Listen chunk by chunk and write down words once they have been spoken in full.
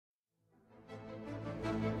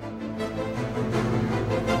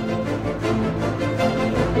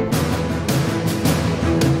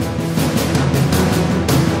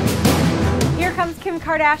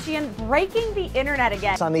Kardashian breaking the internet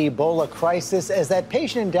again. On the Ebola crisis, as that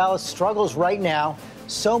patient in Dallas struggles right now,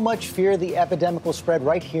 so much fear the epidemic will spread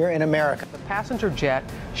right here in America. The passenger jet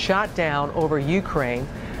shot down over Ukraine.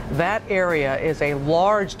 That area is a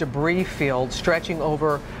large debris field stretching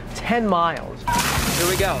over 10 miles. Here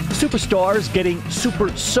we go. Superstars getting super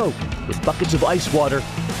soaked with buckets of ice water,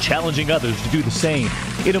 challenging others to do the same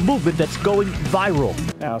in a movement that's going viral.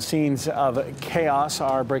 Now, scenes of chaos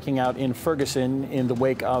are breaking out in Ferguson in the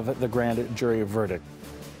wake of the grand jury verdict.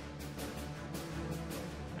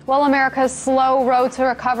 Well, America's slow road to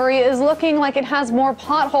recovery is looking like it has more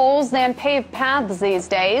potholes than paved paths these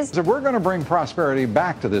days. If we're going to bring prosperity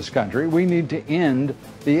back to this country, we need to end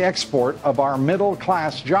the export of our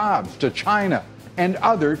middle-class jobs to China and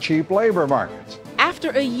other cheap labor markets.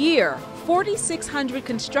 After a year, 4,600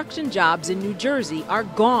 construction jobs in New Jersey are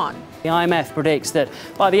gone. The IMF predicts that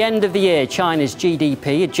by the end of the year, China's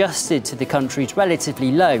GDP, adjusted to the country's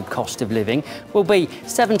relatively low cost of living, will be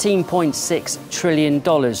 $17.6 trillion,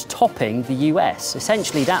 topping the US.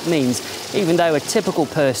 Essentially, that means even though a typical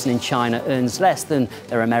person in China earns less than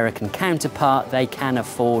their American counterpart, they can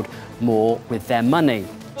afford more with their money.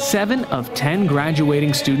 7 of 10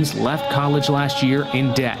 graduating students left college last year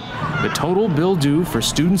in debt. The total bill due for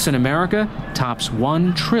students in America tops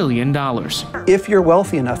 $1 trillion. If you're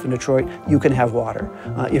wealthy enough in Detroit, you can have water.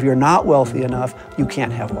 If you're not wealthy enough, you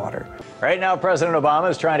can't have water. Right now, President Obama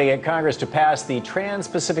is trying to get Congress to pass the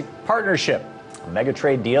Trans-Pacific Partnership, a mega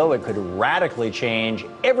trade deal that could radically change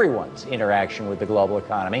everyone's interaction with the global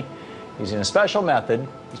economy. Using a special method,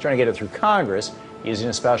 he's trying to get it through Congress, using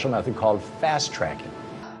a special method called fast tracking.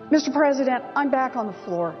 Mr. President, I'm back on the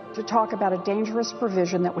floor to talk about a dangerous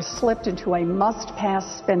provision that was slipped into a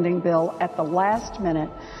must-pass spending bill at the last minute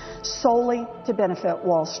solely to benefit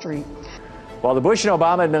Wall Street. While the Bush and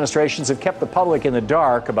Obama administrations have kept the public in the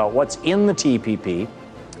dark about what's in the TPP,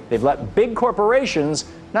 they've let big corporations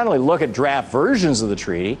not only look at draft versions of the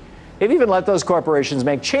treaty, they've even let those corporations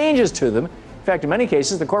make changes to them. In fact, in many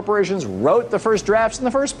cases, the corporations wrote the first drafts in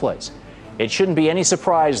the first place. It shouldn't be any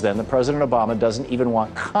surprise, then, that President Obama doesn't even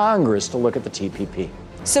want Congress to look at the TPP.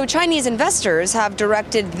 So Chinese investors have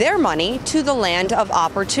directed their money to the land of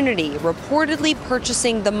opportunity, reportedly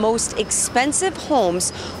purchasing the most expensive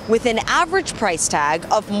homes with an average price tag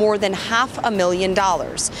of more than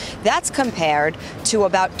 $500,000. That's compared to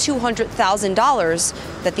about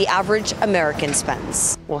 $200,000 that the average American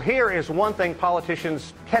spends. Well, here is one thing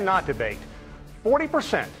politicians cannot debate.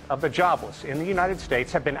 40% of the jobless in the United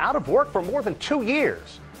States have been out of work for more than 2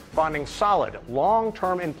 years. Finding solid,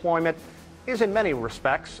 long-term employment is in many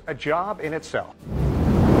respects a job in itself.